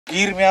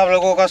गिर में आप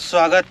लोगों का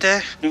स्वागत है।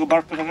 देखो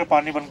बर्फ पिघल के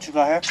पानी बन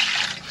चुका है।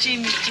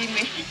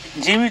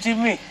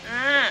 जिमी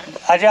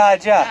आजा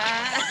आजा।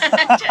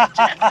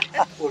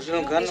 Original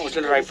gun,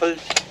 original rifle.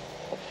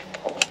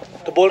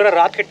 तो बोल रहे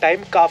रात के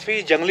टाइम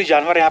काफी जंगली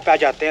जानवर यहाँ पे आ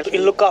जाते हैं, तो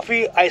इन लोग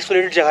काफी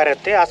आइसोलेटेड जगह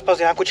रहते हैं,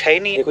 आसपास यहाँ कुछ है ही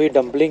नहीं। देखो ये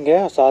डम्पलिंग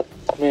है, साथ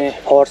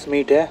में हॉर्स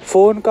मीट है।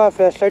 फोन का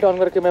फ्लैशलाइट ऑन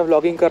करके मैं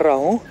व्लॉगिंग कर रहा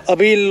हूँ।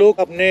 अभी इन लोग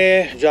अपने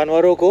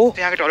जानवरों को,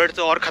 यहाँ के टॉयलेट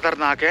तो और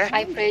खतरनाक है।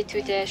 I pray to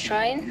the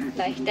shrine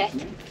like that.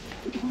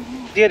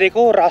 ये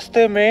देखो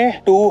रास्ते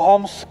में 2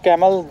 हम्स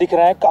कैमल दिख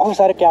रहे हैं, काफी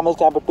सारे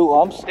कैमल्स यहाँ पे 2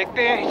 हम्स।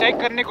 देखते हैं, हिचाइक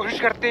करने की कोशिश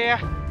करते हैं।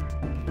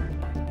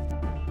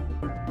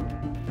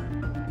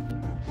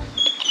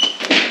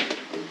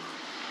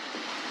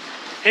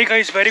 Hey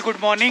guys, very good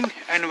morning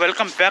and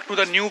welcome back to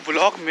the new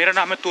vlog. मेरा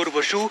नाम है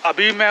tourvashu।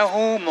 अभी मैं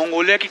हूँ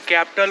मंगोलिया की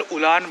कैपिटल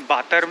उलान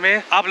बातर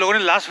में। आप लोगों ने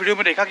लास्ट वीडियो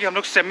में देखा कि हम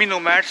लोग सेमी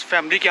नोमैड्स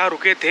फैमिली के यहाँ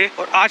रुके थे,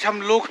 और आज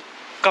हम लोग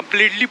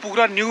कम्प्लीटली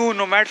पूरा न्यू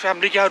नोमैड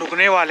फैमिली के यहाँ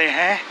रुकने वाले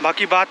हैं।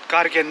 बाकी बात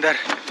कार के अंदर।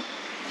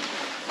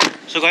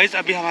 सो गाइस,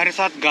 अभी हमारे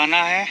साथ गाना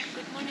है।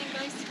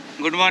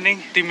 Good morning.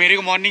 तो मेरे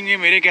को मॉर्निंग में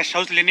मेरे गेस्ट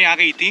हाउस लेने आ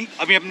गई थी।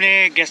 अभी अपने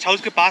गेस्ट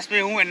हाउस के पास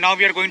में हूँ and now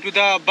we are going to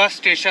the bus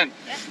station.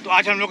 तो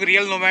आज हम लोग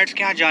रियल नोमैड्स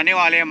के यहाँ जाने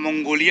वाले हैं,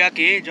 मंगोलिया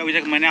के, जो अभी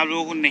तक मैंने आप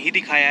लोगों को नहीं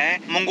दिखाया है।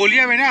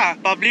 मंगोलिया में ना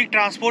पब्लिक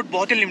ट्रांसपोर्ट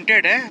बहुत ही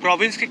लिमिटेड है।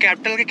 प्रोविंस के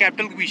कैपिटल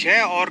के बीच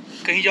है, और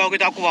कहीं जाओगे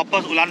तो आपको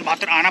वापस उलान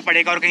बातर आना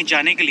पड़ेगा और कहीं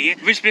जाने के लिए।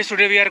 Which place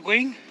today we are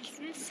going?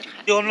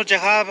 जो हम लोग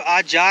जगह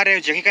आज जा रहे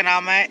हैं, जगह का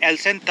नाम है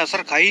एल्सन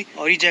तसर खाई,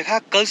 और ये जगह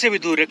कल से भी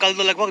दूर है। कल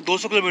तो लगभग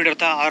 200 किलोमीटर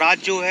था, और आज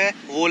जो है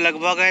वो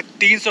लगभग है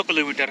 300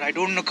 किलोमीटर। आई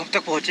डोंट नो कब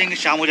तक पहुंचेंगे,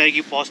 शाम हो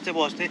जाएगी पहुंचते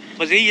पहुंचते।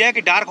 बस यही है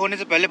कि डार्क होने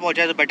से पहले पहुंच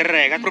जाए तो बेटर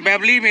रहेगा।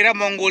 प्रोबेबली मेरा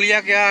मंगोलिया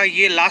का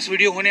ये लास्ट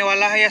वीडियो होने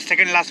वाला है या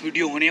सेकंड लास्ट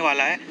वीडियो होने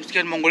वाला है। उसके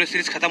बाद मंगोलिया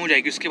सीरीज खत्म हो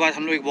जाएगी। उसके बाद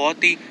हम लोग एक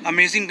बहुत ही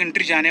अमेजिंग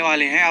कंट्री जाने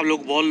वाले हैं। आप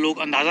लोग बहुत लोग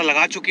अंदाजा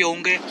लगा चुके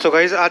होंगे। सो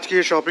गाइस, आज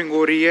की शॉपिंग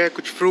हो रही है।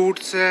 कुछ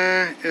फ्रूट्स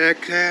है,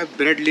 एग है,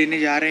 ब्रेड लेने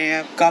जा रहे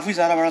हैं। काफी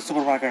सारा बड़ा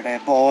सुपरमार्केट है,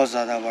 बहुत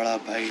ज्यादा बड़ा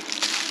भाई।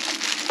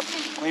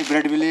 वही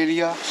ब्रेड भी ले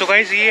लिया। सो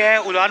गाइस, ये है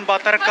उलान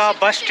बातर का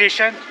बस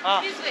स्टेशन।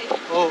 हाँ,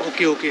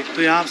 ओके ओके।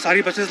 तो यहाँ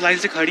सारी बसेस लाइन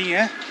से खड़ी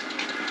हैं।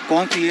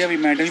 कौन सी है अभी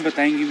मैडम ही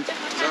बताएंगी।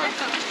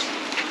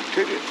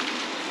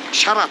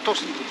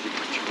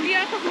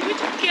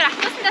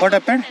 What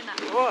happened?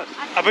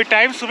 अभी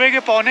टाइम सुबह के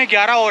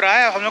 11:15 हो रहा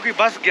है। हम लोग की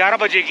बस 11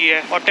 बजे की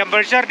है, और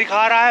टेम्परेचर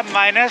दिखा रहा है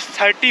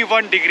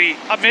 -31 डिग्री।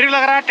 अब मेरे को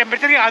लग रहा है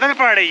टेम्परेचर की आदत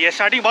पड़ रही है।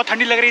 स्टार्टिंग बहुत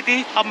ठंडी लग रही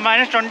थी, अब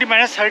 -20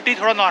 -30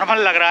 थोड़ा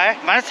नॉर्मल लग रहा है।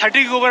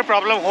 -30 के ऊपर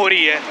प्रॉब्लम हो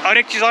रही है। और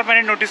एक चीज़ और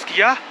मैंने नोटिस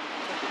किया,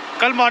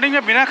 कल मॉर्निंग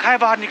में बिना खाए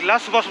बाहर निकला,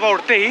 सुबह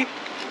उठते ही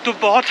तो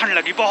बहुत ठंड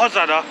लगी, बहुत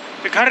ज़्यादा।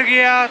 फिर घर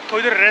गया,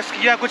 थोड़ी देर रेस्ट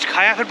किया, कुछ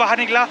खाया, फिर बाहर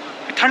निकला,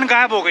 ठंड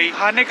गायब हो गई।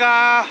 खाने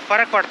का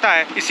फर्क पड़ता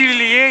है,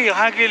 इसीलिए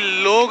यहाँ के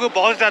लोग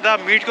बहुत ज़्यादा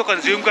मीट को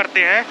कंज्यूम करते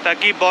हैं,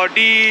 ताकि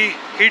बॉडी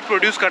हीट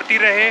प्रोड्यूस करती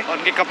रहे और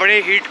उनके कपड़े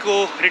हीट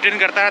को रिटर्न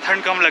करता है,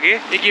 ठंड कम लगे।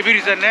 एक ये भी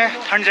रीज़न है,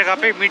 ठंड जगह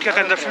पे मीट का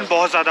कंजप्शन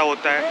बहुत ज़्यादा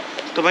होता है।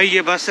 तो भाई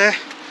ये बस है,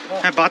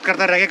 मैं बात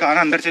करता रह गया,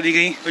 गाना अंदर चली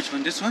गई। कुछ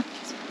दिस वन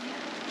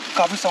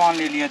काफ़ी सामान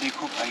ले लिया।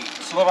 देखो भाई,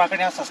 सुपर मार्केट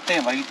यहाँ सस्ते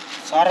हैं भाई,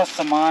 सारा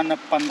सामान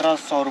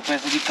 1500 रुपये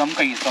से भी कम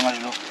का ही समझ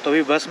लो। तो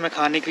अभी बस में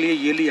खाने के लिए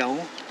ये लिया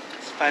हूँ।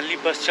 फाइनली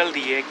बस चल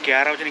दी है।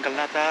 11 बजे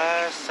निकलना था,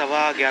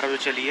 11:15 बजे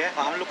चली है।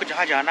 हम लोग को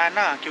जहाँ जाना है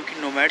ना, क्योंकि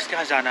नोमैड्स के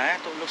यहाँ जाना है,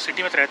 तो हम लोग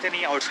सिटी में तो रहते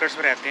नहीं, आउटस्कर्ट्स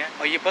में रहते हैं,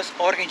 और ये बस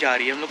और कहीं जा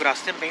रही है। हम लोग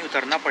रास्ते में कहीं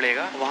उतरना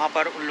पड़ेगा, वहाँ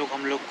पर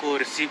हम लोग को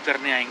रिसीव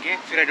करने आएंगे।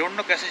 फिर आई डोंट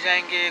नो कैसे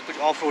जाएंगे, कुछ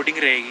ऑफ रोडिंग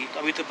रहेगी। तो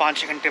अभी तो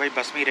 5-6 घंटे भाई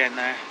बस में ही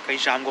रहना है, कहीं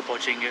शाम को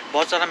पहुँचेंगे।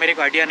 बहुत ज़्यादा मेरे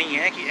को आइडिया नहीं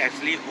है कि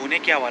एक्चुअली होने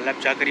क्या वाला है,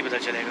 अब जाकर ही पता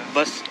चलेगा।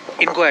 बस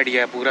इनको आइडिया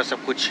है पूरा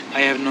सब कुछ।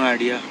 I have no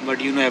idea, but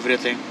you know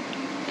everything.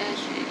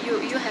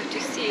 You have to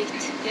see it,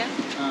 yeah.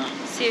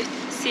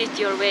 See it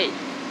your way.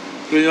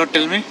 You will not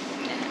tell me?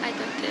 I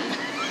don't tell.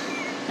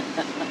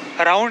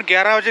 Around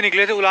 11 बजे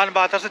निकले थे उलान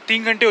बातर से,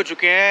 3 घंटे हो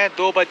चुके हैं,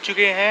 2 बज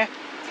चुके हैं।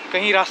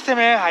 कहीं रास्ते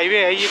में हाईवे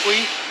है ये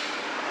कोई,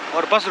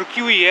 और बस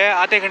रुकी हुई है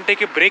आधे घंटे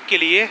के ब्रेक के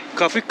लिए।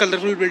 काफ़ी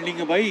कलरफुल बिल्डिंग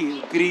है भाई,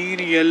 green,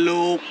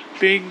 yellow,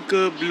 pink,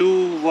 blue,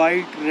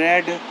 white,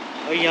 red.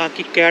 और यहाँ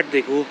की कैट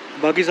देखो,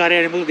 बाकी सारे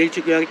एनिमल देख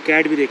चुके हैं,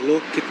 कैट भी देख लो,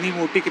 कितनी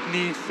मोटी,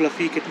 कितनी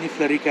फ्लफी, कितनी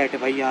फ्लरी कैट है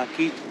भाई यहाँ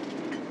की।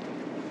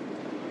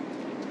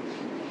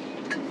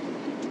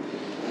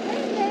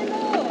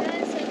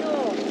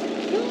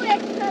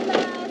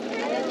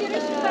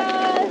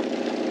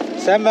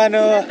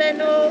 Samano.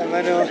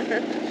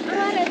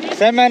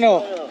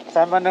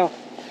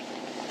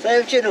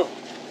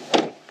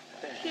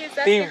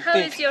 Team. How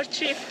is your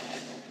trip?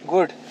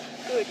 Good.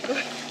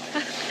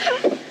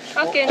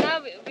 Okay, now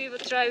we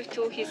will drive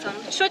to his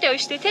home. Should I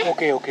stay there?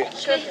 Okay.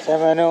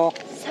 Samano.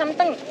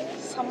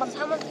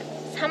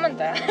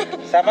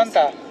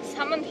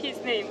 Samant his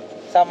name.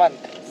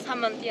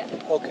 Samant, yeah.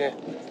 Okay.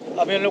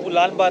 अभी हम लोग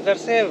उलान बातर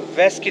से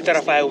waste की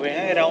तरफ आए हुए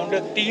हैं, अराउंड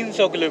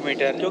 300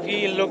 किलोमीटर। क्योंकि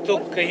इन लोग तो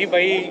कहीं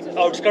भाई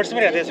आउटस्कर्ट्स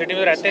में रहते हैं, सिटी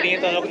में रहते नहीं है,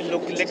 तो हम लोग इन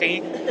लोग के लिए कहीं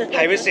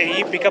हाईवे से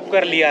ही पिकअप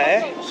कर लिया है।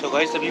 सो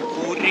गाइस, अभी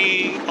पूरी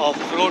ऑफ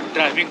रोड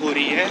ड्राइविंग हो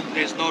रही है।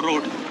 देयर इज नो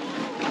रोड,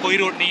 कोई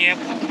रोड नहीं है।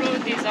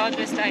 Road is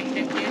always like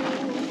that, yeah.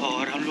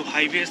 और हम लोग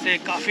हाईवे से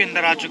काफी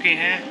अंदर आ चुके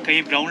हैं।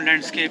 कहीं ब्राउन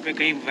लैंडस्केप है,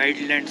 कहीं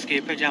वाइट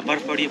लैंडस्केप है। जहाँ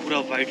बर्फ पड़ी है पूरा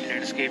वाइट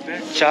लैंडस्केप है।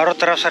 चारों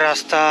तरफ से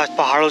रास्ता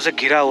पहाड़ों से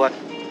घिरा हुआ।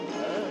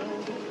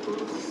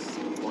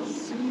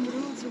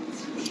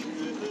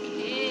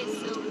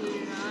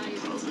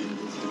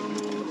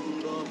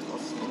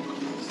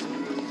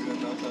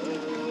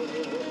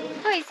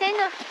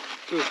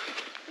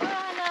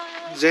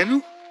 ज़ैनू?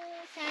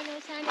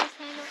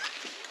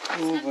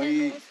 ओ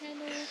भाई,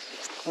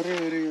 अरे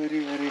अरे अरे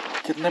अरे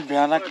कितने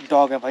भयानक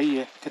डॉग है भाई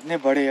ये, कितने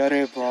बड़े,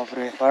 अरे बाप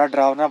रे, बड़ा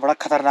डरावना, बड़ा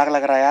खतरनाक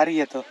लग रहा है यार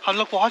ये तो। हम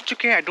लोग पहुंच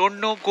चुके हैं, आई डोंट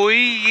नो कोई,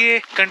 ये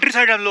कंट्री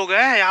साइड हम लोग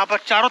हैं। यहाँ पर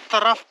चारों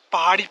तरफ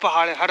पहाड़ी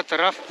पहाड़ है हर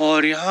तरफ,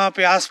 और यहाँ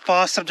पे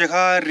आसपास सब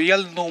जगह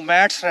रियल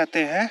नोमैड्स रहते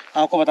हैं,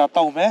 आपको बताता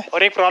हूँ मैं।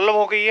 और एक प्रॉब्लम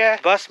हो गई है,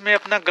 बस में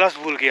अपना ग्लव्स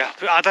भूल गया,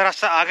 फिर आधा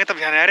रास्ता आगे तब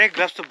ध्यान आ रहा है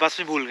ग्लव्स तो बस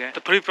में भूल गए,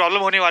 तो थोड़ी प्रॉब्लम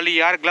होने वाली है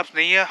यार। ग्लव्स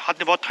नहीं है, हाथ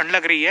में बहुत ठंड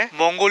लग रही है।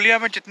 मंगोलिया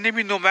में जितने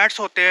भी नोमैड्स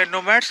होते हैं,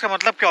 नोमैड्स का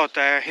मतलब क्या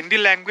होता है हिंदी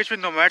लैंग्वेज में?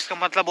 नोमैड्स का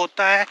मतलब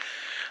होता है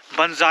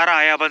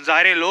बंजारा या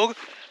बंजारे लोग,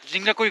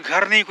 जिनका कोई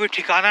घर नहीं, कोई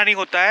ठिकाना नहीं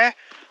होता है।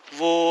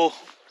 वो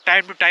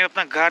टाइम टू टाइम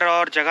अपना घर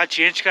और जगह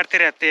चेंज करते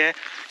रहते हैं,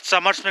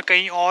 समर्स में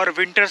कहीं और,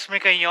 विंटर्स में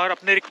कहीं और,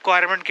 अपने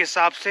रिक्वायरमेंट के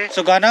हिसाब से।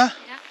 सो गाना,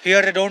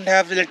 here they don't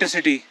have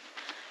electricity.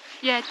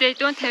 Yeah, they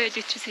don't have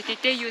electricity.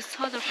 They use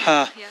solar panel.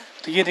 हाँ, Yeah.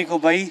 तो ये देखो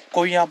भाई,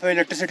 कोई यहाँ पे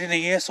इलेक्ट्रिसिटी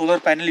नहीं है, सोलर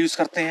पैनल यूज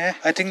करते हैं।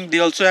 I think they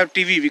also have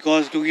TV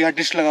because क्योंकि यहाँ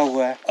डिश लगा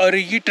हुआ है। और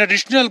ये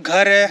ट्रेडिशनल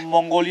घर है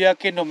मंगोलिया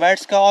के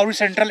नोमैड्स का, और भी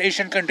सेंट्रल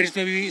एशियन कंट्रीज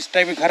में भी इस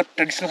टाइप के घर,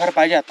 ट्रेडिशनल घर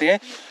पाए जाते हैं।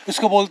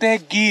 इसको बोलते हैं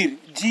गीर,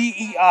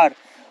 GER।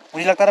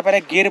 मुझे लगता था पहले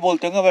गेर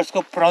बोलते होंगे, बस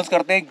इसको प्रोनाउंस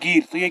करते हैं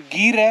गीर। तो ये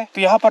गीर है।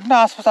 तो यहाँ पर ना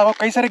आसपास आपको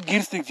कई सारे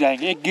गिर्स दिख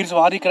जाएंगे। एक गिर्स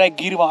वहाँ दिख रहा है,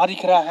 गिर वहाँ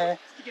दिख रहा है,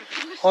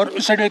 और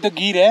उस साइड में तो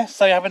गिर है।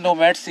 सब यहाँ पे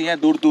नोमैड्स ही हैं,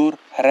 दूर दूर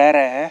रह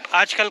रहे हैं।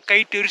 आजकल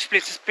कई टूरिस्ट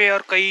प्लेसेस पे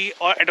और कई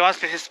और एडवांस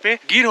प्लेसेस पे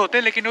गिर होते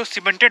हैं, लेकिन वो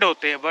सीमेंटेड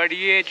होते हैं। बट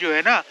ये जो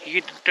है ना, ये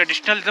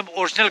ट्रेडिशनल एकदम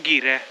ओरिजिनल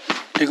गिर है।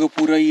 देखो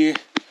पूरा ये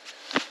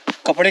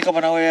कपड़े का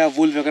बना हुआ है,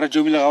 वूल वगैरह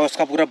जो भी लगा हुआ है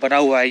उसका पूरा बना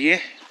हुआ है ये।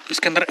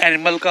 इसके अंदर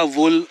एनिमल का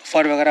वूल,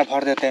 फर वगैरह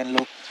भर देते हैं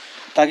लोग,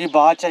 ताकि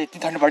बाहर चाहे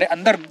इतनी ठंड पड़े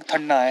अंदर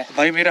ठंड ना है।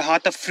 भाई मेरा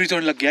हाथ अब फ्रीज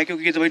होने लग गया है,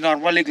 क्योंकि ये तो भाई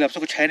नॉर्मल ही ग्लव्स,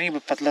 कुछ है नहीं,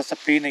 पतला सा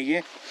पेन है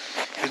ये।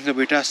 इनका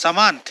बेटा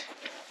सामांत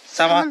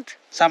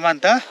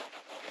था।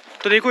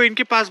 तो देखो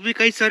इनके पास भी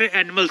कई सारे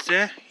एनिमल्स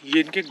हैं। ये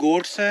इनके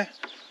गोट्स हैं।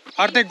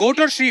 आर दे गोट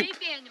और sheep?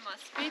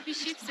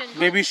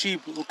 Baby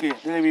sheep, okay,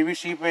 baby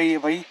sheep है ये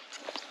भाई,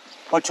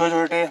 और छोटे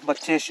छोटे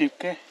बच्चे शीप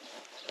के।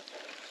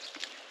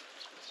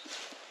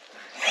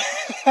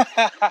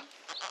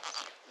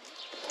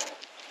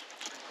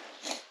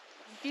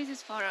 This is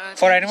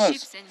for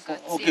animals. sheep and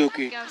goats. Okay, yeah.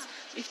 okay. Because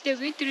if the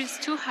winter is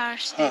too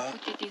harsh, they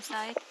put it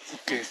inside.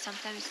 Okay. And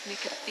sometimes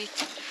make a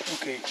pit.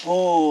 Okay.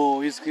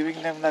 Oh, he's giving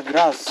them the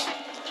grass.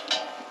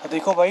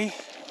 देखो भाई,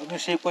 अपने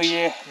sheep को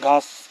ये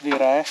घास दे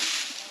रहा है।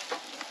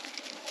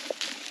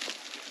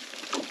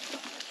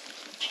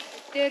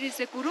 There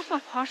is a group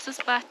of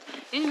horses, but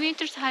in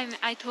winter time,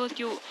 I told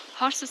you,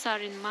 horses are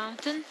in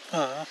mountain.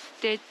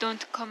 They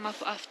don't come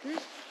up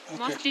often. Okay.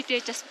 Mostly they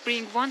just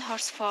bring one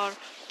horse for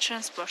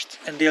transport.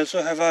 And they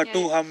also have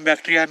two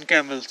Bactrian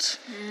camels.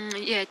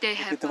 Yeah, they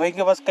have. तो भाई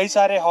इनके पास कई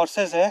सारे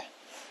horses हैं,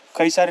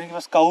 कई सारे इनके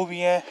पास काऊ भी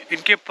हैं।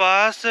 इनके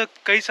पास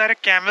कई सारे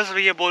कैमल्स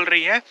भी, ये बोल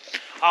रही है।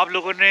 आप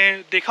लोगों ने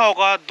देखा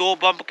होगा 2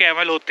 बम्प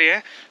कैमल होते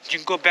हैं,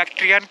 जिनको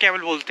बैक्ट्रियन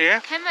कैमल बोलते हैं।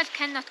 Camel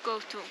cannot go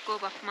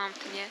up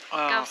mountain yet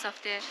because of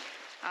the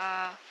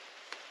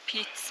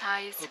pit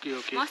size. Okay,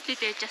 okay. Mostly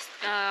they just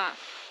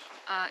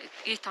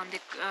eat on the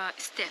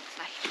step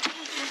like.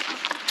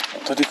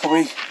 तो देखो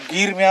भाई,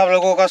 गिर में आप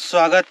लोगों का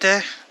स्वागत है,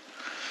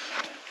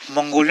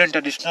 मंगोलियन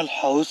ट्रेडिशनल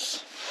हाउस।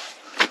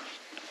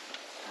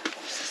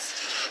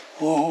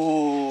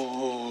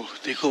 ओह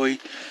देखो भाई,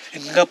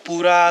 इनका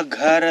पूरा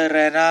घर,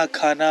 रहना,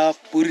 खाना,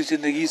 पूरी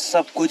जिंदगी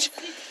सब कुछ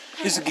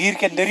इस गिर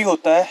के अंदर ही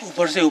होता है।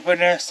 ऊपर से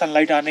ओपन है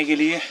सनलाइट आने के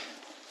लिए,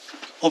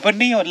 ओपन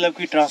नहीं है मतलब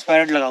कि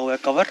ट्रांसपेरेंट लगा हुआ है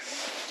cover.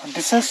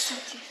 This is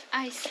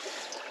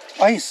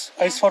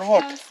ice for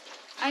what?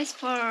 Ice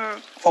for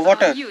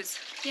water. Use.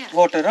 Yeah.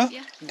 Water, huh?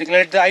 Yeah. They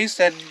collect the ice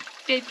and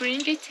they bring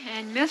it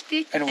and melt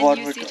it and warm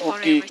warm use it it. for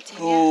Okay. everything.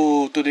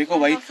 Oh, तो देखो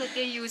And भाई, also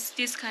they use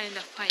this kind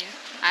of fire.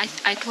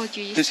 I told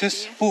you this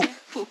yesterday. is poop. Yeah,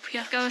 poop.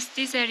 Yeah. Because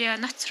this area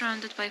not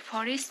surrounded by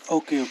forest.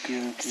 Okay.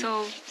 So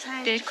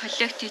they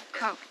collected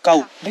cow. Cow.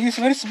 Like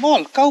it's very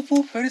small. Cow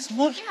poop, very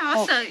small. Yeah.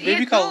 Also,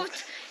 baby cow.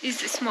 goat is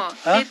small.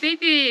 Huh?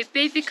 The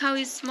baby cow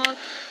is small.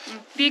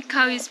 Big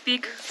cow is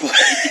big. It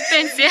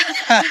depends.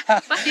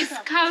 Yeah. But it's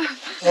cow.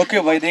 Okay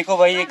भाई, देखो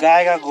भाई, ये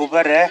गाय का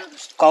गोबर है,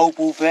 काऊ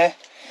पूप है,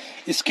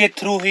 इसके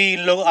through ही इन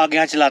लोग आगे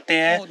यहाँ चलाते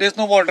हैं। There's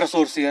no water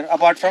source here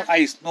apart from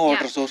ice. No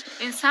water source.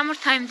 In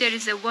summertime there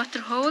is a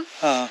water hole.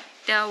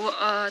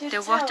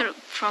 The water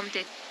from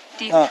the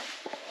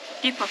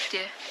deep of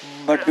the.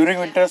 But during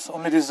winters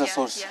only this is the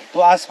source. Yeah. तो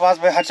आसपास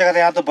में हर जगह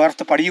यहाँ तो बर्फ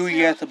तो पड़ी हुई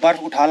है, तो बर्फ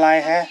उठा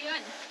लाए हैं,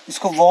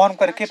 इसको वार्म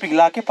करके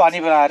पिघला के पानी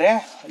बना रहे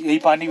हैं। यही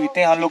पानी पीते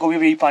हैं, हम लोग को भी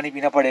यही पानी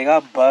पीना पड़ेगा,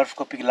 बर्फ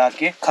को पिघला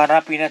के। खाना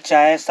पीना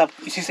चाय सब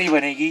इसी से ही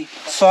बनेगी।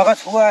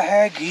 स्वागत हुआ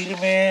है गिर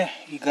में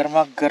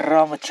गर्मा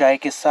गर्म चाय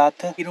के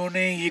साथ।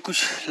 इन्होंने ये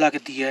कुछ ला के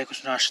दिया है,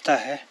 कुछ नाश्ता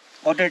है।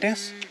 What it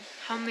is?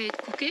 homemade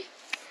cookie.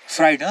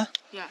 Fried, huh?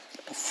 Yeah.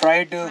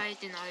 Fried.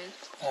 Fried in oil.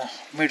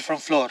 Made from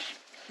flour.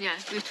 Yeah,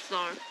 with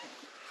flour.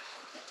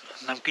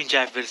 नमकीन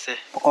चाय फिर से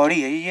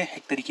पकौड़ी है ये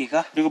एक तरीके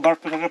का। देखो बर्फ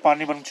पे करके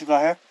पानी बन चुका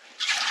है,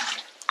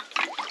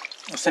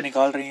 उससे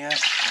निकाल रही हैं।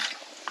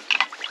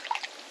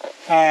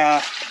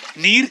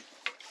 नीर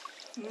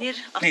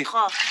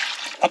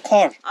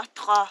अखौर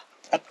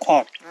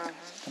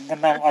इनका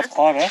नाम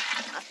अखौर है।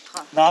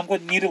 नाम को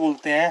नीर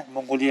बोलते हैं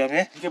मंगोलिया में।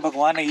 इनके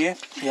भगवान है ये।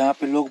 यहाँ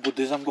पे लोग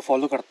बुद्धिज्म को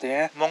फॉलो करते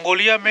हैं।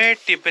 मंगोलिया में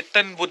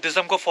तिब्बतन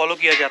बुद्धिज्म को फॉलो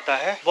किया जाता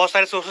है। बहुत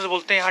सारे सोर्सेज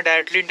बोलते हैं यहाँ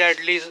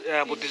डायरेक्टली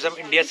बुद्धिज्म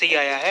इंडिया से ही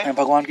आया है।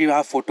 भगवान की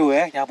यहाँ फोटो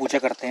है, यहाँ पूजा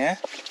करते हैं।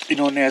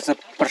 इन्होंने ऐसा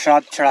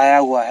प्रसाद चढ़ाया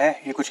हुआ है,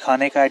 ये कुछ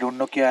खाने का, आई डोंट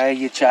नो क्या है।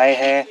 ये चाय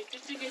है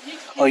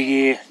और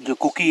ये जो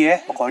कुकी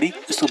है पकौड़ी,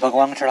 इसको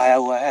भगवान चढ़ाया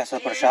हुआ है ऐसा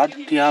प्रसाद।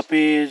 यहाँ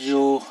पे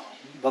जो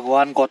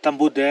भगवान गौतम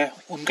बुद्ध है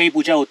उनकी ही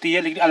पूजा होती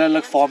है, लेकिन अलग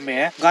अलग फॉर्म में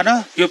है।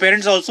 गाना, your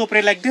parents also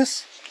pray like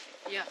this?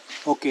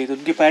 Okay, तो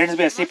उनके पेरेंट्स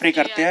भी ऐसे ही प्रे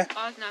करते हैं।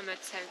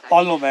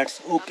 All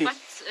nomads, okay.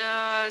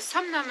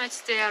 Some nomads,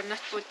 they are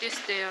not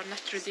Buddhist, they are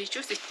not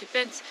religious. It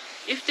depends.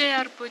 If they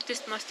are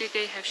Buddhist, mostly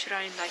they have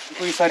shrine like that.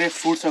 कोई सारे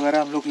foods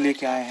वगैरह हम लोग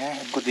लेके आए हैं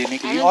इनको देने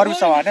के लिए, और भी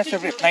सामान है,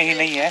 सिर्फ इतना ही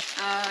नहीं है।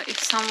 If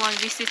someone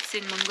visits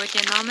in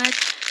Mongolian Nomad,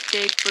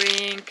 they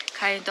bring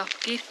kind of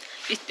gift.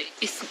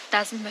 It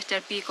doesn't matter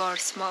big or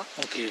small.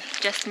 Okay.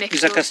 Just make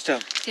It's a custom.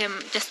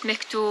 Just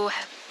make to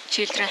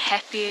children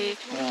happy.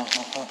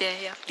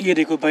 ये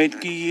देखो भाई,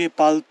 इनकी ये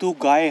पालतू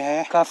गाय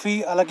है,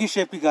 काफी अलग ही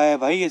शेप की गाय है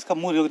भाई। इसका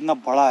मुंह जो इतना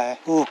बड़ा है।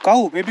 ओह,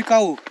 काऊ, बेबी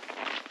काऊ,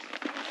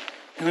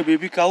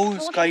 बेबी काऊ।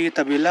 इसका ये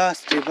तबेला,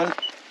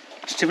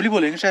 स्टेबल ही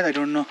बोलेंगे शायद, I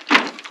don't know.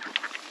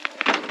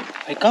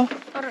 I cow.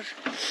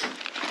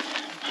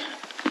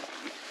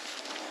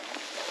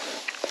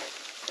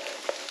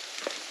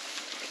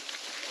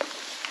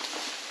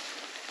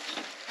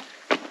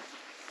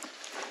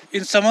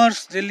 In summers,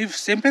 they live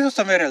same place or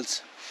somewhere else?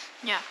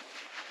 Yeah.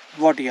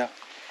 What year?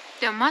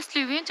 The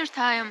mostly winter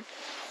time,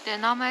 the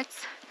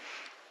nomads,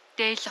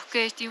 they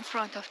locate in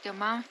front of the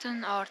mountain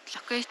or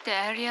locate the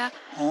area.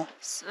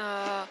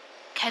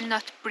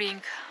 Cannot bring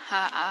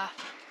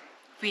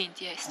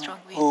wind, strong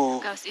wind,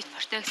 because it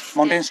protects.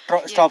 Mountain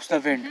stops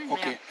the wind.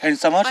 Okay. Yeah.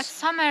 And summers? But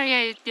some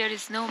area there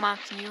is no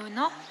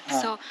mountain,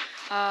 So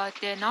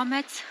the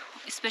nomads,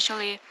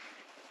 especially.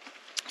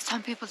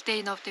 Some people,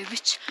 they know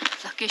which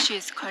location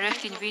is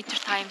correct in winter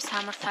time,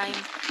 summer time,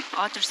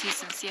 other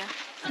seasons.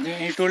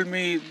 He told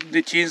me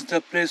they change the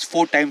place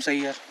 4 times a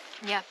year.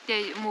 Yeah, they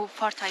move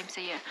 4 times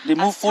a year. They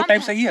move 4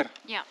 times a year?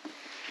 Yeah.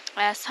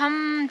 Some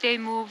they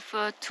move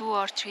 2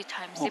 or 3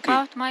 times. Okay.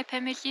 About my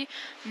family,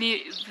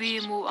 we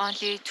move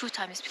only 2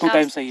 times. 2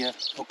 times a year.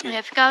 Okay.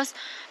 Yeah, because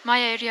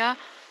my area,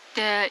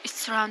 it's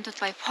surrounded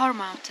by 4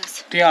 mountains.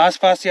 तो यहाँ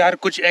आसपास यार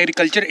कुछ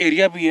agriculture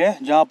area भी है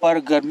जहाँ पर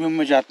गर्मियों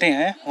में जाते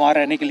हैं वहाँ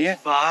रहने के लिए।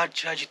 बाहर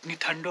चाहे जितनी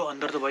ठंड हो,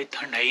 अंदर तो भाई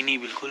ठंड है ही नहीं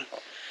बिल्कुल।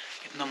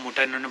 इतना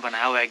मोटा इन्होंने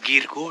बनाया हुआ है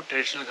गिर को,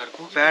 ट्रेडिशनल घर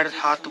को। पैर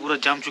हाथ तो पूरा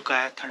जम चुका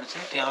है ठंड से।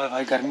 तो यहाँ पे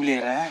भाई गर्मी ले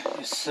रहे हैं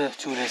इस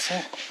चूल्हे से,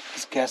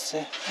 इस गैस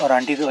से। और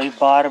आंटी तो भाई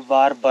बार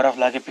बार बर्फ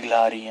ला के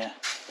पिघला रही है।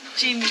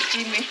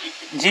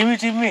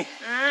 जिमी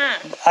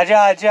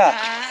आजा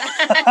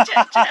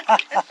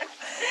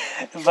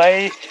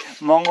भाई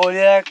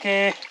मंगोलिया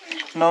के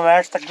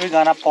नोमैड्स तक भी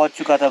गाना पहुंच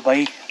चुका था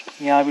भाई,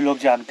 यहाँ भी लोग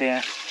जानते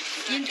हैं।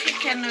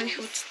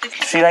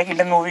 She like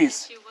Indian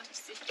movies?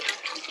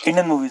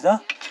 Indian movies, huh?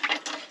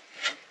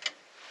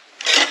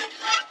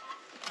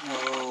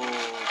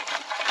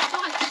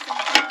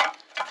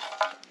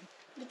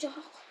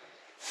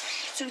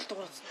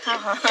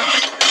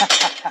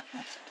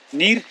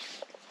 नीर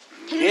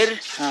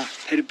हाँ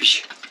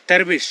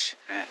terbish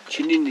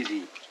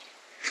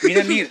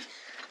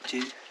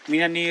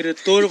Mina नीर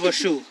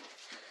tourvashu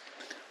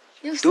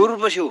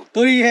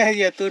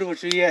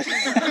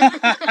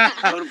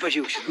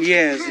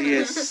yes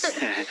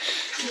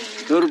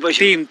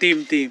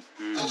team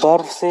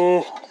बर्फ से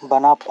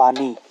बना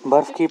पानी,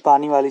 बर्फ की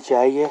पानी वाली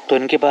चाहिए। तो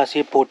इनके पास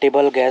ये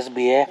पोर्टेबल गैस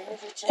भी है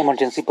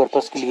इमरजेंसी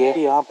पर्पस के लिए।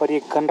 यहाँ पर ये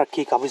गन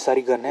रखी, काफी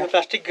सारी गन है।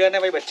 प्लास्टिक गन है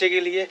भाई बच्चे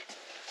के लिए,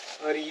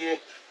 और ये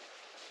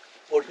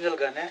ओरिजिनल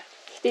गन है।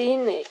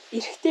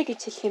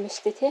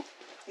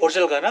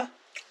 ओरिजिनल गन है,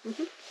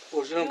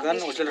 ओरिजिनल गन,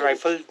 ओरिजिनल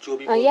राइफल जो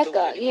भी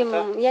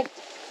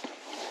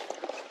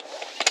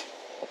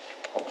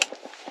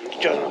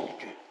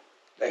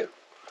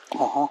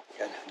हाँ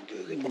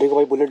देखो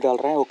भाई बुलेट डाल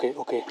रहे हैं।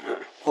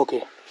 ओके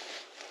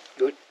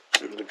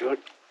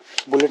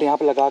बुलेट यहाँ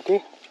पे लगा के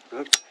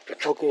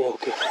ओके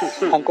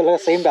हमको लगा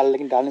सेम डाल,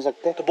 लेकिन डाल नहीं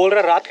सकते। तो बोल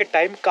रहे रात के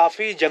टाइम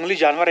काफी जंगली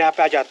जानवर यहाँ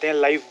पे आ जाते हैं,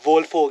 लाइव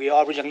वोल्फ हो गया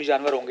और भी जंगली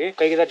जानवर होंगे।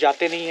 कई इधर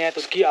जाते नहीं है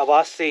तो उसकी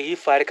आवाज से ही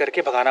फायर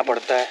करके भगाना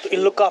पड़ता है। तो इन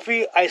लोग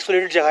काफी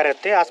आइसोलेटेड जगह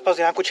रहते हैं, आसपास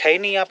यहाँ कुछ है ही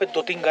नहीं। यहाँ पे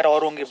 2-3 घर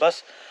और होंगे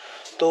बस।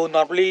 तो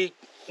नॉर्मली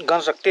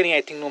गन्स रखते नहीं,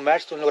 आई थिंक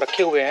नोमैड्स तो उन लोग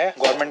रखे हुए हैं।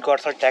 गवर्नमेंट को और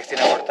टैक्स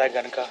देना पड़ता है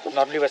गन का,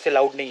 नॉर्मली वैसे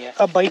अलाउड नहीं है।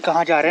 अब भाई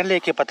कहाँ जा रहे हैं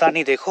लेके पता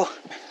नहीं। देखो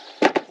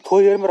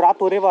थोड़ी देर में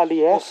रात होने वाली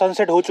है,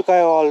 सनसेट हो चुका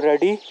है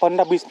ऑलरेडी।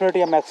 15-20 मिनट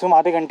या मैक्सिमम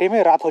आधे घंटे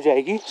में रात हो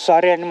जाएगी।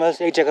 सारे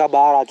एनिमल्स एक जगह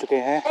बाहर आ चुके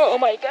हैं। Oh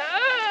my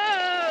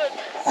God!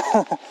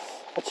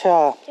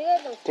 अच्छा,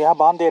 तो यहाँ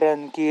बांध दे रहे हैं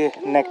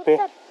इनकी नेक पे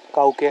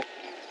काऊ के।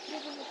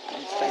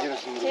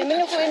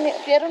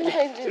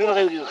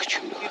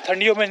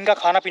 ठंडियों में इनका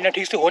खाना पीना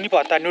ठीक से हो नहीं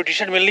पाता,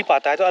 न्यूट्रिशन मिल नहीं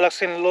पाता है, तो अलग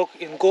से इन लोग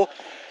इनको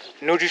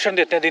न्यूट्रिशन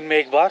देते हैं दिन में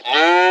एक बार।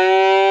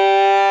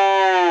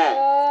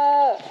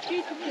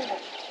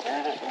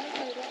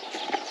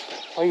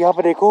 और यहाँ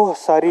पे देखो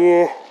सारी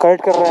ये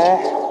कलेक्ट कर रहे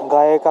हैं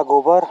गाय का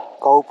गोबर,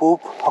 काऊ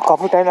पूप, और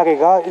काफ़ी टाइम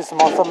लगेगा इस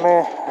मौसम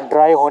में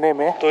ड्राई होने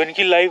में। तो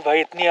इनकी लाइफ भाई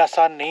इतनी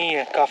आसान नहीं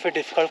है, काफ़ी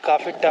डिफिकल्ट,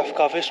 काफ़ी टफ,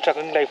 काफ़ी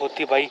स्ट्रगलिंग लाइफ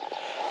होती है भाई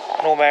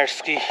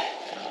नोमैड्स की।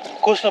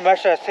 कुछ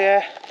नोमैड्स ऐसे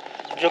हैं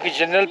जो कि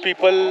जनरल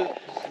पीपल,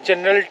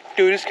 जनरल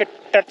टूरिस्ट के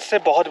टच से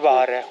बहुत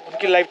बाहर है,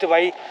 उनकी लाइफ तो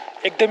भाई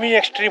एकदम ही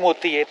एक्सट्रीम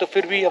होती है। तो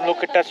फिर भी हम लोग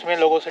के टच में,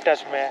 लोगों से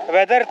टच में है।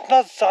 वेदर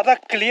इतना ज़्यादा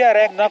क्लियर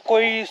है, ना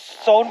कोई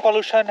साउंड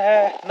पोल्यूशन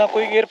है, ना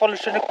कोई एयर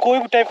पोल्यूशन है, कोई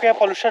भी टाइप का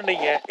पोल्यूशन नहीं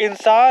है।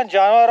 इंसान,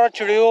 जानवर और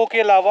चिड़ियों के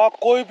अलावा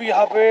कोई भी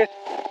यहाँ पे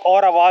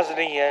और आवाज़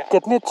नहीं है।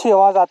 कितनी अच्छी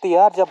आवाज़ आती है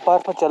यार जब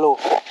बर्फ में चलो।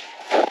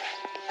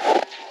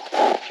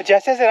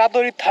 जैसे जैसे रात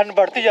हो रही, ठंड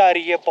बढ़ती जा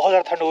रही है, बहुत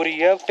ज़्यादा ठंड हो रही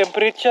है।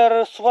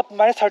 टेम्परेचर सुबह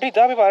 -30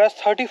 था, अभी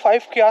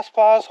 -35 के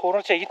आसपास होना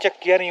चाहिए, चेक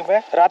किया नहीं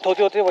मैं। रात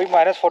होते होते वही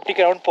 -40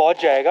 के अराउंड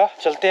पहुंच जाएगा।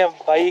 चलते हैं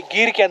भाई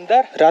गिर के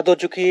अंदर। रात हो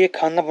चुकी है,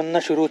 खाना बनना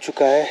शुरू हो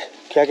चुका है।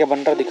 क्या क्या बन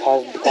रहा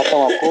दिखाता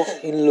हूँ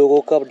आपको। इन लोगों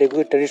का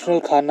देखो ट्रेडिशनल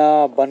खाना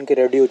बन के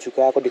रेडी हो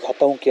चुका है, आपको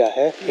दिखाता हूँ क्या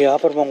है। यहाँ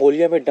पर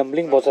मंगोलिया में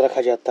डम्पलिंग बहुत ज़्यादा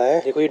खाया जाता है।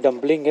 देखो ये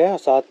डम्पलिंग है,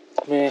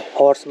 साथ में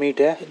हॉर्स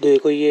मीट है।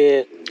 देखो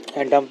ये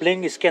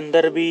डम्पलिंग, इसके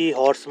अंदर भी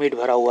हॉर्स मीट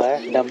भरा हुआ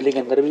है। डम्पलिंग के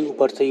अंदर भी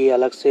ऊपर से ये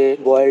अलग से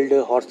बॉइल्ड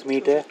हॉर्स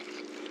मीट है।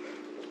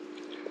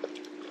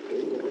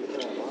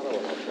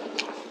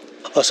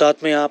 और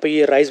साथ में यहाँ पे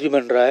ये राइस भी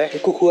बन रहा है।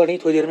 कुक हुआ नहीं,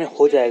 थोड़ी देर में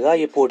हो जाएगा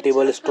ये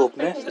पोर्टेबल स्टोव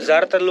में।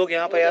 ज्यादातर लोग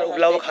यहाँ पे यार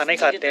उबला हुआ खाना ही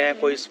खाते हैं,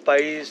 कोई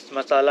स्पाइस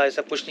मसाला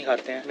ऐसा कुछ नहीं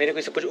खाते हैं। मेरे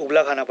को सब कुछ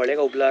उबला खाना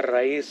पड़ेगा। उबला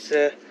राइस,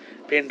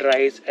 प्लेन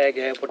राइस, एग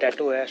है,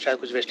 पोटैटो है, शायद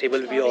कुछ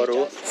वेजिटेबल भी और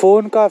हो।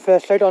 फोन का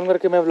फ्लैश लाइट ऑन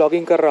करके मैं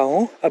व्लॉगिंग कर रहा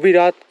हूँ। अभी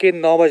रात के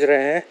 9 बज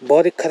रहे हैं।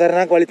 बहुत ही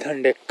खतरनाक वाली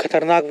ठंड है,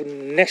 खतरनाक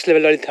नेक्स्ट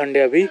लेवल वाली ठंड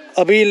है।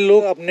 अभी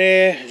लोग अपने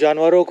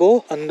जानवरों को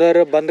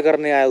अंदर बंद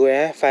करने आए हुए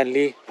हैं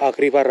फाइनली,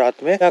 आखिरी बार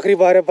रात में। आखिरी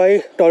बार है भाई,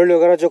 टॉयलेट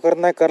वगैरह जो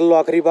करना है कर लो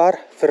आखिरी बार,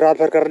 फिर रात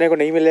भर करने को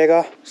नहीं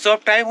मिलेगा। सब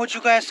टाइम हो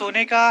चुका है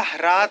सोने का।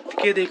 रात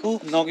के देखो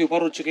 9 के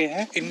ऊपर हो चुके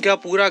हैं। इनका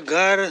पूरा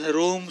घर,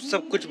 रूम,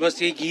 सब कुछ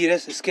बस ये गिर है,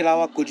 इसके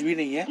अलावा कुछ भी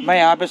नहीं है। मैं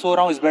यहाँ पे सो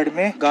रहा हूँ इस बेड में,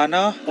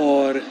 गाना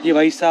और ये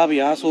भाई साहब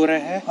यहाँ सो रहे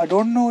हैं। आई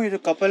डोंट नो, ये जो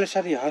कपल है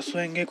शायद यहाँ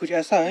सोएंगे, कुछ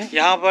ऐसा है।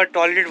 यहाँ पर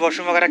टॉयलेट,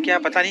 वॉशरूम वगैरह क्या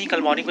पता नहीं,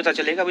 कल मॉर्निंग पता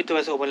चलेगा। अभी तो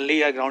वैसे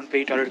ओपनली या ग्राउंड पे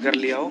ही टॉयलेट कर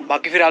लिया हूँ।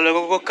 बाकी फिर आप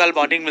लोगों को कल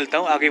मॉर्निंग मिलता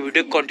हूँ, आगे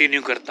वीडियो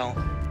कंटिन्यू करता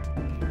हूँ।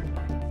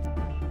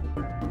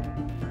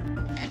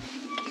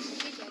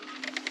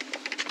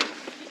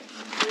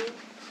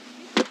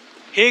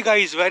 Hey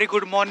guys, very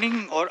good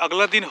morning. और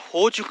अगला दिन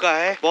हो चुका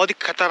है। बहुत ही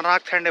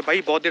खतरनाक ठंड है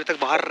भाई, बहुत देर तक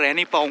बाहर रह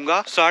नहीं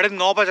पाऊंगा।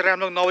 9:30 बज रहे हैं, हम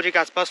लोग 9 बजे के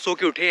आसपास सो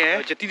के उठे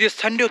हैं। जितनी देर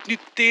ठंड है उतनी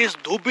तेज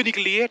धूप भी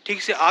निकली है,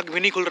 ठीक से आग भी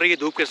नहीं खुल रही है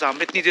धूप के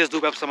सामने, इतनी तेज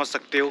धूप आप समझ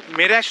सकते हो।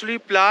 मेरा एक्चुअली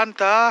प्लान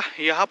था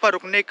यहाँ पर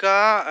रुकने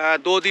का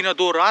 2 दिन और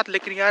 2 रात,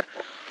 लेकिन यार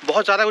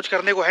बहुत ज़्यादा कुछ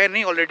करने को है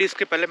नहीं। ऑलरेडी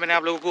इसके पहले मैंने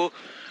आप लोगों को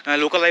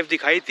लोकल लाइफ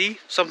दिखाई थी,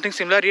 समथिंग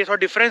सिमिलर। ये थोड़ा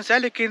डिफरेंस है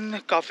लेकिन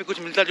काफ़ी कुछ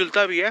मिलता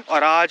जुलता भी है।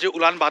 और आज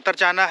उलान बातर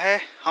जाना है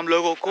हम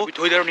लोगों को,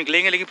 थोड़ी देर में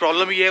निकलेंगे। लेकिन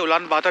प्रॉब्लम ये है,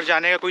 उलान बातर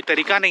जाने का कोई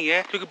तरीका नहीं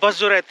है, क्योंकि बस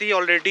जो रहती है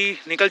ऑलरेडी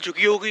निकल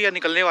चुकी होगी या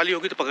निकलने वाली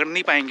होगी, तो पकड़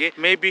नहीं पाएंगे।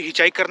 मे भी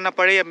हिचाइक करना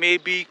पड़े या मे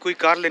भी कोई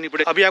कार लेनी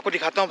पड़े। अभी आपको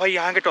दिखाता हूँ भाई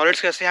यहाँ के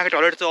टॉयलेट्स कैसे। यहाँ के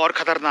टॉयलेट तो और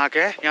खतरनाक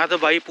है। यहाँ तो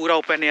भाई पूरा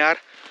ओपन है यार,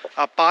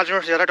 आप 5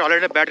 मिनट से ज़्यादा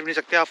टॉयलेट में बैठ भी नहीं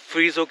सकते, आप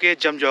फ्रीज होके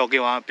जम जाओगे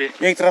वहाँ पे।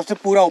 एक तरफ से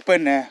पूरा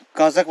ओपन है,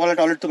 काजक वाला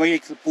टॉयलेट तो भाई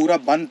पूरा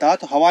बंद था,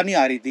 तो हवा नहीं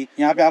आ रही थी।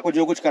 यहाँ पे आपको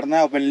जो कुछ करना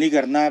है ओपनली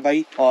करना है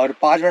भाई, और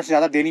 5 मिनट से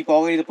ज़्यादा दे नहीं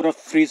पाओगे, तो पूरा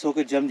फ्रीज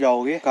होके जम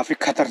जाओगे। काफी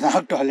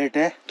खतरनाक टॉयलेट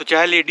है। तो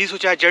चाहे लेडीज हो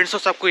चाहे जेंट्स हो,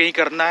 सबको यही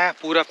करना है।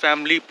 पूरा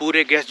फैमिली,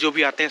 पूरे गेस्ट जो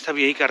भी आते हैं सब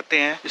यही करते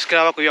हैं, इसके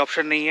अलावा कोई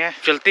ऑप्शन नहीं है।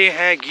 चलते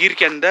हैं गिर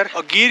के अंदर।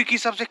 और गिर की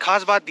सबसे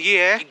खास बात ये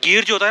है,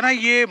 गिर जो होता है ना,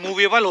 ये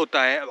मूवेबल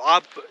होता है।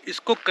 आप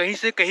इसको कहीं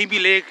से कहीं भी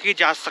लेके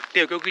जा सकते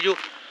हो, क्योंकि जो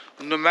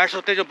नोमैड्स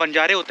होते हैं, जो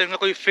बंजारे होते हैं, उनका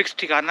कोई फिक्स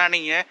ठिकाना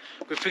नहीं है,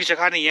 कोई फिक्स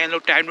जगह नहीं है। इन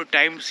लोग time to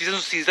time, season two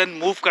season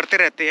move करते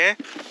रहते हैं।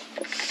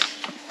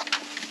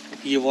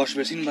 ये वॉश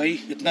बेसिन भाई,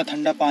 इतना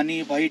ठंडा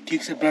पानी भाई,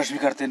 ठीक से ब्रश भी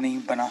करते नहीं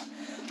बना।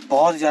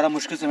 बहुत ज़्यादा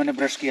मुश्किल से मैंने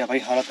ब्रश किया भाई,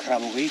 हालत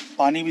ख़राब हो गई।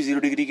 पानी भी 0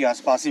 डिग्री के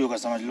आसपास ही होगा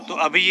समझ लो।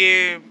 तो अभी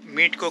ये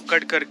मीट को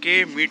कट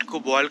करके मीट को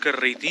बॉयल कर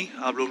रही थी,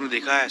 आप लोगों ने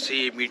देखा ऐसे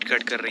ये मीट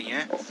कट कर रही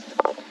हैं।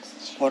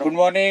 और good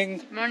morning.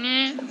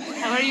 Morning.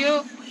 How are you?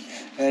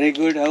 Very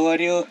good, how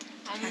are you?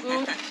 I'm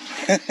good.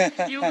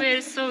 You were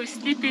so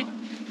sleepy.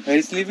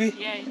 Very sleepy?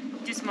 Yeah,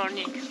 this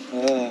morning.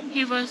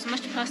 He was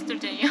much faster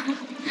than you.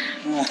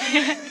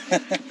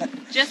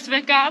 Just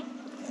wake up.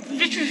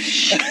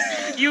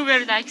 You were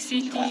like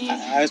sitting.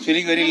 I was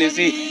feeling very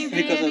lazy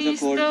because of the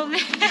cold.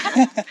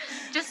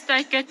 Just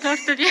like a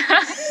turtle.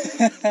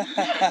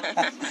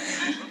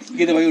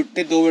 ये तो भाई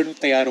उठते 2 minute में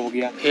तैयार हो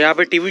गया। यहाँ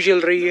पे टीवी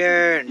चल रही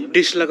है,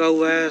 डिश लगा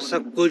हुआ है,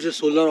 सब कुछ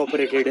सोलर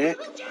ऑपरेटेड है।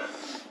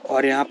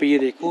 और यहाँ पे ये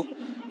देखो,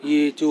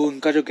 ये जो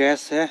उनका जो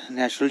गैस है,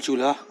 नेचुरल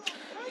चूल्हा,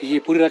 ये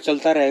पूरी रात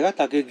चलता रहेगा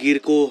ताकि गिर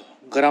को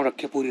गरम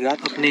रखे पूरी रात।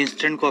 अपने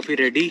इंस्टेंट कॉफ़ी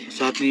रेडी,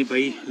 साथ में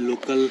भाई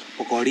लोकल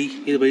पकौड़ी।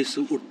 ये भाई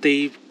उठते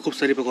ही खूब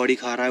सारी पकौड़ी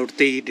खा रहा है,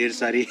 उठते ही ढेर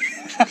सारी।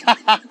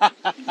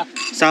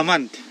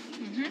 सामंत।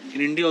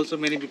 In India also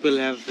many people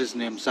have his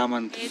name,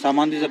 Samant.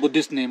 Samant is a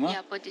Buddhist name, huh?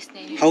 Yeah, Buddhist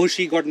name. How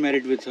she got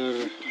married with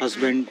her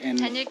husband and...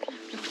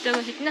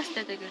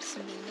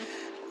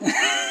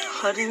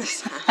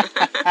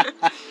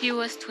 He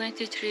was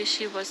 23,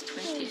 she was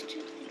 20.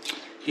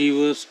 He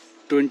was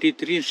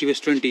 23 and she was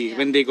 20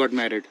 when they got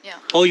married. Yeah.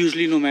 How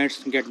usually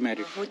nomads get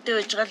married?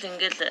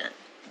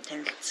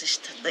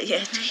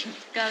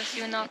 Because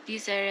you know,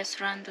 these areas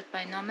surrounded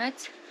by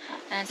nomads,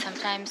 and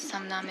sometimes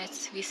some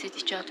nomads visit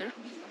each other.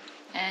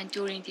 And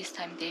during this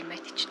time they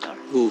met each other.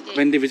 Oh,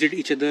 when they visit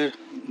each other,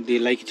 they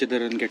like each other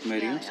and get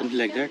married, something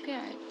like that?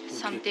 Yeah.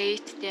 Some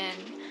date, then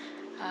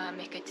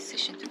make a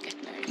decision to get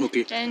married.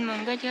 Okay. In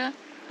Mongolia,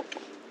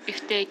 if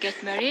they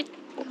get married,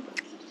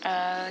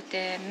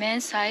 the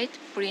men's side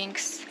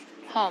brings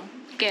home,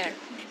 gear.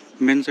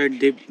 Men's side,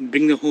 they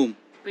bring the home?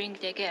 Bring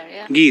the gear,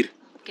 yeah. Gear?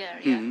 Gear,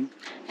 yeah.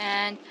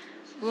 And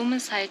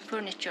women's side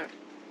furniture.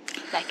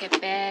 Like a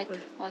bed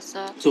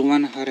also. So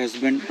when her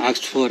husband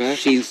asked for her,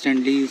 she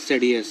instantly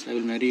said yes, I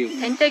will marry you.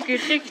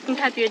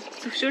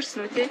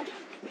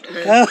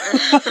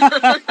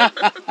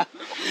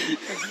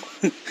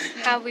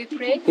 How we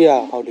pray?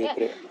 Yeah, how do you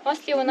pray?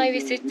 Mostly when I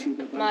visit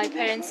my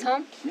parents'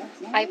 home,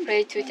 I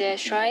pray to the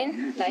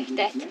shrine like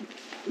that.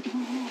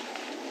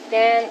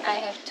 Then I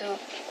have to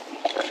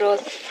roll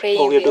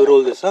praying. Oh, we have to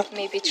roll this, huh?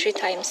 Maybe 3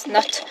 times.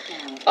 Not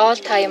all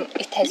time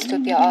it has to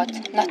be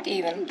odd, not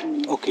even.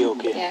 Okay.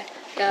 Yeah.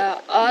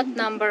 The odd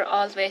number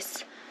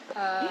always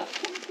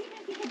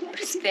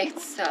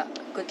respects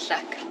good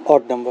luck.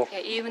 Odd number? Yeah,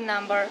 even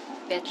number,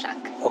 bad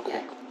luck. Okay.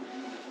 Yeah.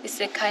 It's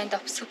a kind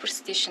of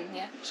superstition,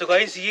 yeah. So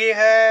guys, ये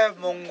है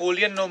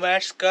Mongolian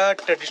nomads का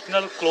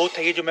traditional cloth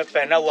है, ये जो मैं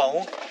पहना हुआ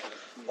हूँ।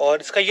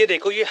 और इसका ये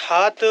देखो, ये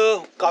हाथ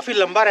काफ़ी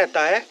लंबा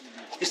रहता है,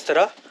 इस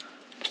तरह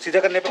सीधा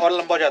करने पे और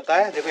लंबा हो जाता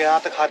है। देखो यहाँ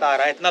तक हाथ आ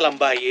रहा है, इतना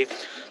लंबा है ये,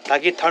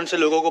 ताकि ठंड से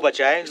लोगों को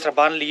बचाए। इस तरह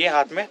बांध लिए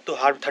हाथ में तो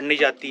हाथ ठंड नहीं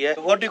जाती है।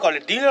 What do you call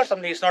it? Deal or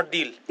something? It's not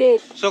deal.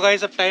 So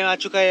guys, अब टाइम आ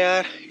चुका है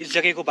यार इस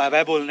जगह को बाय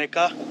बाय बोलने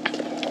का।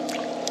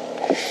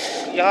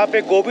 यहाँ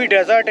पे गोबी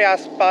डेजर्ट है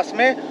आस-पास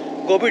में,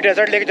 गोबी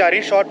डेजर्ट लेके जा रही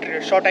है।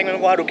 शॉर्ट टाइम में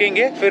वहाँ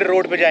रुकेंगे, फिर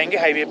रोड पे जाएंगे,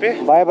 हाईवे पे।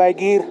 बाय बाय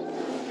गिर।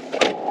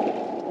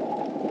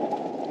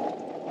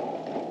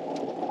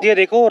 ये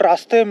देखो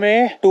रास्ते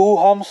में 2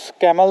 हम्स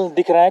कैमल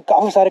दिख रहे हैं,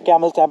 काफी सारे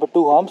कैमल्स यहाँ पे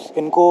 2 हम्स।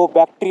 इनको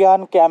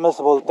बैक्ट्रियन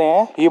कैमल्स बोलते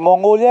हैं। ये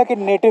मंगोलिया के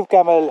नेटिव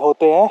कैमल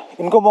होते हैं।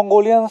 इनको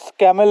मंगोलियन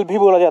कैमल भी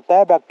बोला जाता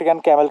है बैक्ट्रियन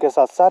कैमल के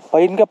साथ साथ।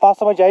 भाई इनके पास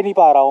तो मैं जा ही नहीं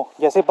पा रहा हूँ,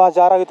 जैसे पास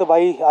जा रहा हूँ तो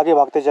भाई आगे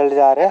भागते चले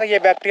जा रहे हैं। ये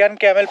बैक्ट्रियन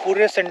कैमल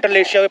पूरे सेंट्रल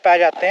एशिया में पाए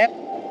जाते हैं।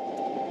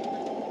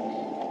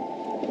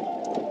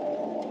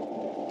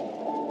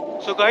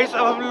 सो गाइस,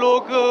 अब हम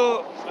लोग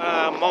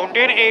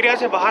माउंटेन एरिया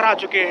से बाहर आ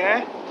चुके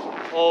हैं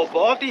और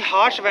बहुत ही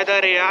हार्श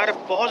वेदर है यार,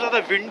 बहुत ज्यादा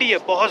विंडी है,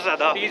 बहुत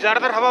ज्यादा। ये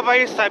ज्यादातर हवा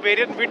भाई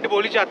साइबेरियन विंड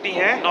बोली जाती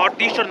है।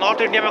 नॉर्थ ईस्ट और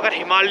नॉर्थ इंडिया में अगर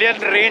हिमालयन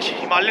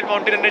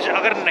माउंटेन रेंज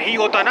अगर नहीं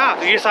होता ना,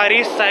 तो ये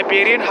सारी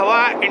साइबेरियन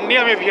हवा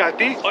इंडिया में भी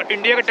आती और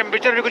इंडिया का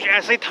टेम्परेचर भी कुछ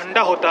ऐसा ही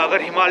ठंडा होता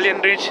अगर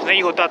हिमालयन रेंज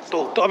नहीं होता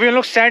तो अभी हम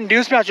लोग सैंड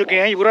ड्यून्स पे आ चुके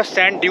हैं। ये पूरा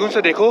सैंड ड्यून्स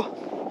है देखो,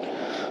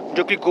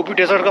 जो कि गोबी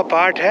डेजर्ट का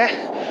पार्ट है।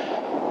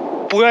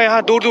 पूरा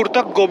यहाँ दूर दूर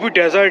तक गोबी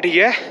डेजर्ट ही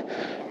है।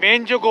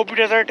 मेन जो गोबी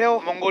डेजर्ट है वो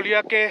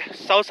मंगोलिया के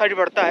साउथ साइड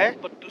बढ़ता है,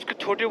 उसके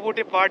छोटे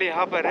मोटे पार्ट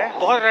यहाँ पर है।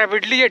 बहुत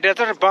रैपिडली ये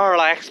डेजर्ट बढ़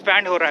रहा है,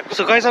 एक्सपैंड हो रहा है।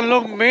 सो गाइस, हम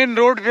लोग मेन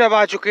रोड पे अब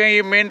आ चुके हैं।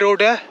 ये मेन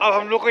रोड है। अब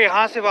हम लोग को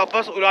यहाँ से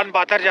वापस उलान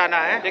बातर जाना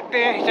है। देखते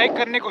हैं, हिचाइक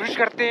करने की कोशिश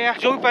करते हैं।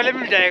 जो भी पहले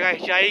मिल जाएगा,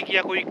 हिचाइक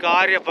या कोई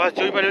कार या बस,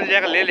 जो भी पहले मिल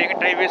जाएगा ले लेंगे।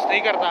 टाइम वेस्ट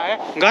नहीं करना है।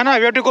 गाना,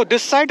 we have to go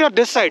this side और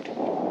दिस साइड?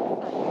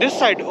 This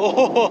side.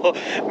 ओह,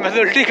 मैं तो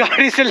उल्टी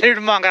गाड़ी से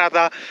लिफ्ट मांग रहा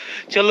था।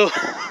 चलो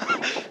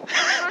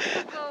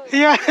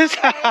यस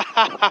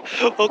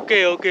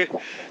ओके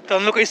तो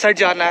हम लोग को इस साइड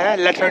जाना है,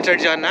 लेफ्ट हैंड साइड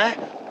जाना है।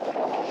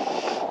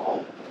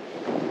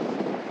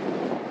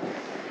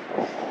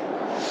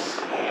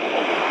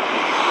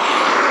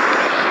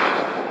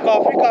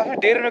 काफी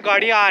देर में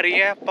गाड़ियाँ आ रही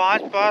हैं।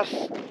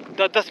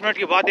 5-10 मिनट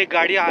के बाद एक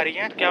गाड़ी आ रही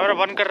है। कैमरा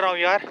बंद कर रहा हूँ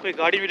यार, कोई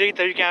गाड़ी मिलेगी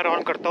तभी कैमरा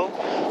ऑन करता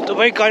हूँ। तो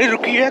भाई गाड़ी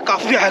रुकी है,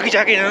 काफी आगे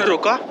जाके इन्होंने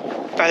रोका,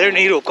 पहले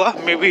नहीं रोका।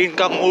 मे बी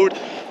इनका मूड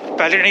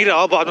पहले नहीं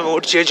रहा, बाद में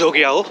मूड चेंज हो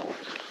गया हो।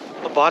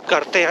 तो बात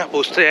करते हैं,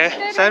 पूछते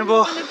हैं। सैन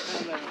वो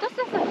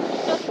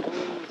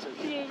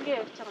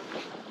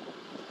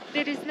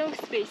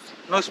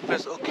नो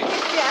स्पेस, ओके।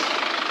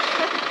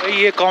 भाई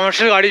ये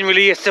कॉमर्शियल गाड़ी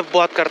मिली है, इससे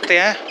बात करते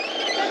हैं।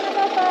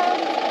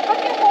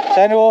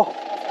 सैन वो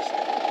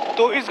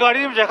तो इस गाड़ी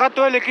में जगह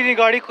तो है, लेकिन ये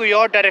गाड़ी कोई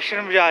और डायरेक्शन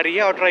में जा रही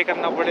है और ट्राई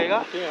करना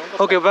पड़ेगा।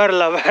 ओके,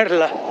 बहरला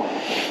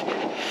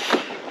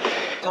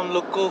हम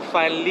लोग को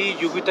फाइनली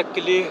यूपी तक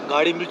के लिए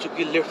गाड़ी मिल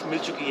चुकी है, लिफ्ट मिल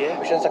चुकी है।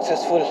 Mission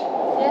successful.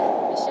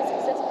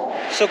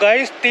 So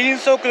guys,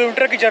 300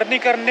 kilometre की जर्नी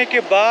करने के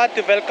बाद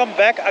welcome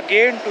back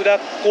again to the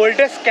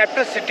coldest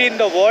capital city in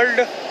the world.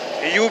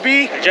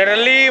 UV.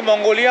 Generally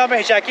Mongolia में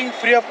हिचाकिंग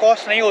फ्री ऑफ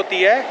कॉस्ट नहीं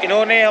होती है।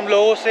 इन्होंने हम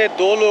लोगों से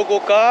 2 लोगों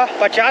का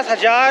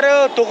 50,000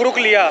 तुगरुक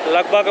लिया,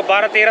 लगभग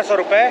 1200-1300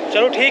 रुपए।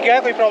 चलो ठीक है,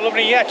 कोई प्रॉब्लम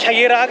नहीं है। अच्छा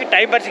ये रहा कि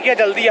टाइम बच गया,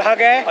 जल्दी यहाँ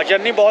गए और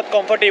जर्नी बहुत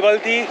कंफर्टेबल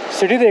थी।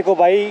 सिटी देखो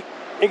भाई,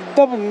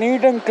 एकदम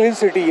नीट एंड क्लीन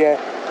सिटी है।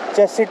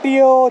 चाहे सिटी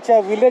हो,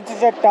 चाहे विलेज,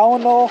 चाहे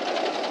टाउन हो,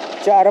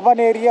 चाहे अर्बन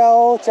एरिया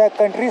हो, चाहे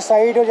कंट्री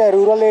साइड हो, चाहे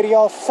रूरल एरिया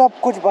हो, सब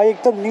कुछ भाई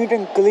एकदम नीट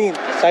एंड क्लीन।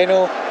 साइन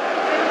हो।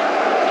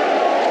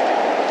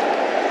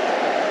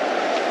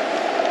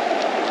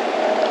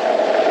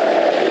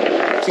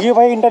 ये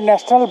भाई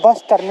इंटरनेशनल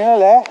बस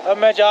टर्मिनल है। अब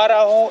मैं जा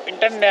रहा हूँ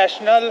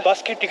इंटरनेशनल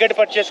बस की टिकट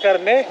परचेज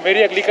करने,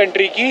 मेरी अगली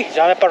कंट्री की,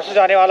 जहाँ मैं परसों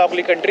जाने वाला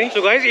अगली कंट्री।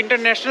 तो गाइस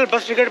इंटरनेशनल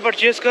बस टिकट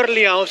परचेज कर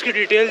लिया हूँ, उसकी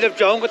डिटेल जब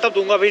जाऊंगा तब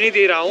दूंगा, अभी नहीं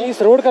दे रहा हूँ।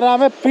 इस रोड का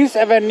नाम है पीस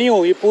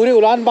एवेन्यू। ये पूरे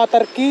उलान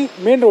बातर की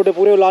मेन रोड है,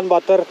 पूरे उलान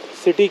बातर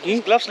सिटी की।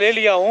 ग्लव्स ले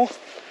लिया हूँ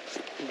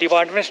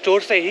डिपार्टमेंट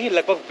स्टोर से ही,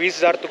 लगभग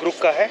 20,000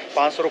 तुगरुक का है,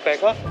 500 रुपए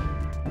का।